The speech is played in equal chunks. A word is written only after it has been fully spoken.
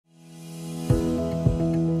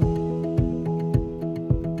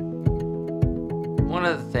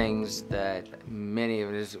things that many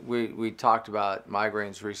of us, we talked about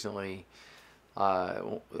migraines recently,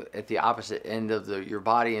 at the opposite end of your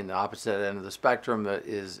body and the opposite end of the spectrum. That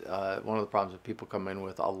is one of the problems that people come in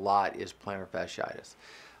with a lot is plantar fasciitis.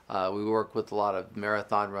 We work with a lot of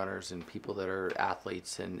marathon runners and people that are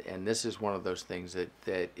athletes, and this is one of those things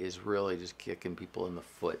that is really just kicking people in the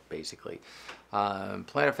foot, basically.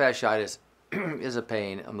 Plantar fasciitis is a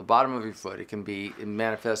pain on the bottom of your foot. It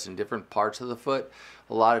manifests in different parts of the foot.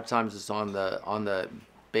 A lot of times it's on the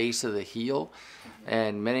base of the heel,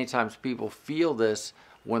 and many times people feel this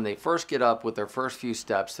when they first get up with their first few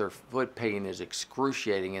steps. Their foot pain is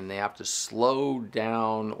excruciating and they have to slow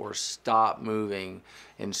down or stop moving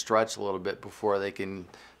and stretch a little bit before they can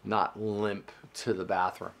not limp to the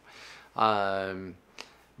bathroom. The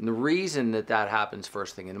reason that happens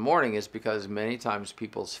first thing in the morning is because many times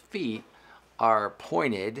people's feet are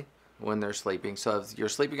pointed when they're sleeping. So if you're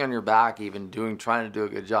sleeping on your back, even trying to do a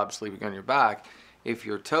good job sleeping on your back, if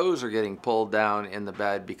your toes are getting pulled down in the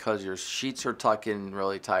bed because your sheets are tucked in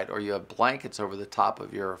really tight, or you have blankets over the top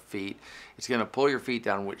of your feet, it's going to pull your feet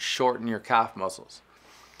down, which shorten your calf muscles.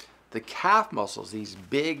 The calf muscles, these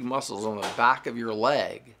big muscles on the back of your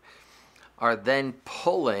leg, are then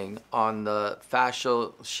pulling on the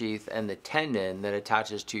fascial sheath and the tendon that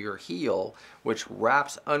attaches to your heel, which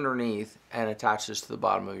wraps underneath and attaches to the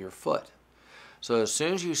bottom of your foot. So as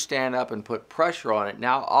soon as you stand up and put pressure on it,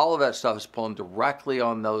 now all of that stuff is pulling directly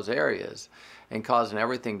on those areas and causing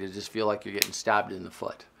everything to just feel like you're getting stabbed in the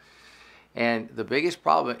foot. And the biggest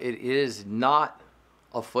problem, it is not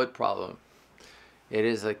a foot problem. It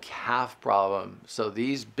is a calf problem. So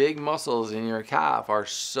these big muscles in your calf are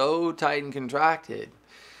so tight and contracted.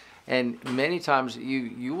 And many times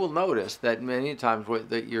you will notice that many times what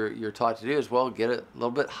that you're taught to do is, well, get a little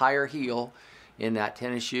bit higher heel in that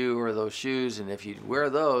tennis shoe or those shoes, and if you wear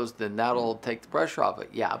those, then that'll take the pressure off it.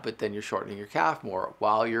 Yeah, but then you're shortening your calf more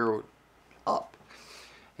while you're up.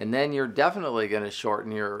 And then you're definitely going to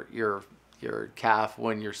shorten your calf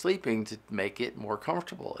when you're sleeping to make it more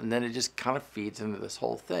comfortable. And then it just kind of feeds into this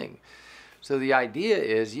whole thing. So the idea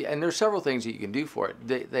is, and there's several things that you can do for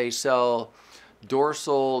it. They sell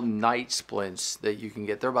dorsal night splints that you can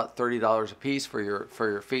get. They're about $30 a piece for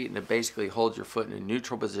your feet, and it basically holds your foot in a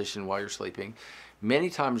neutral position while you're sleeping. Many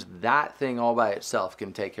times that thing all by itself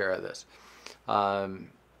can take care of this. I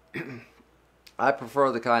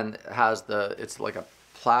prefer the kind that has it's like a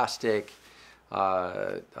plastic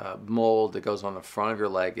mold that goes on the front of your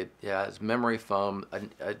leg. It has memory foam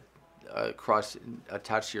attached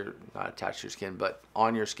to your, not attached to your skin, but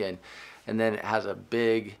on your skin, and then it has a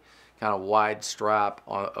big kind of wide strap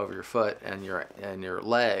over your foot and your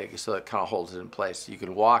leg, so it kind of holds it in place. You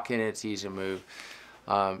can walk in it, it's easy to move.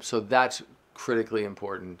 So that's critically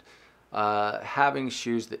important. Having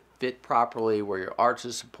shoes that fit properly, where your arch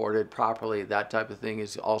is supported properly, that type of thing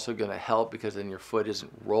is also going to help, because then your foot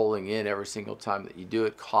isn't rolling in every single time that you do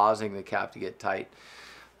it, causing the calf to get tight.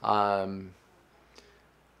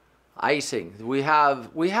 Icing. We have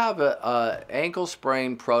a ankle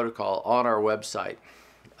sprain protocol on our website.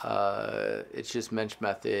 It's just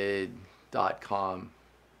moenchmethod.com,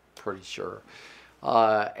 pretty sure.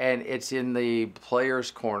 And it's in the players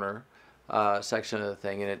corner section of the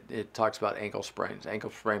thing, and it talks about ankle sprains, ankle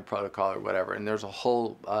sprain protocol or whatever. And there's a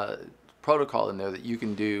whole protocol in there that you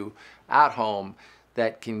can do at home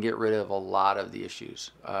that can get rid of a lot of the issues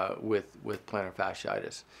with plantar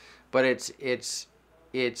fasciitis. But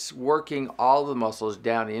it's working all the muscles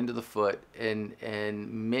down into the foot, and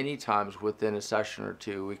many times within a session or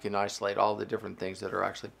two we can isolate all the different things that are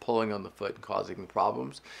actually pulling on the foot and causing the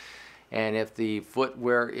problems. And if the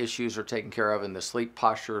footwear issues are taken care of and the sleep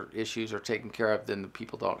posture issues are taken care of, then the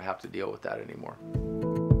people don't have to deal with that anymore.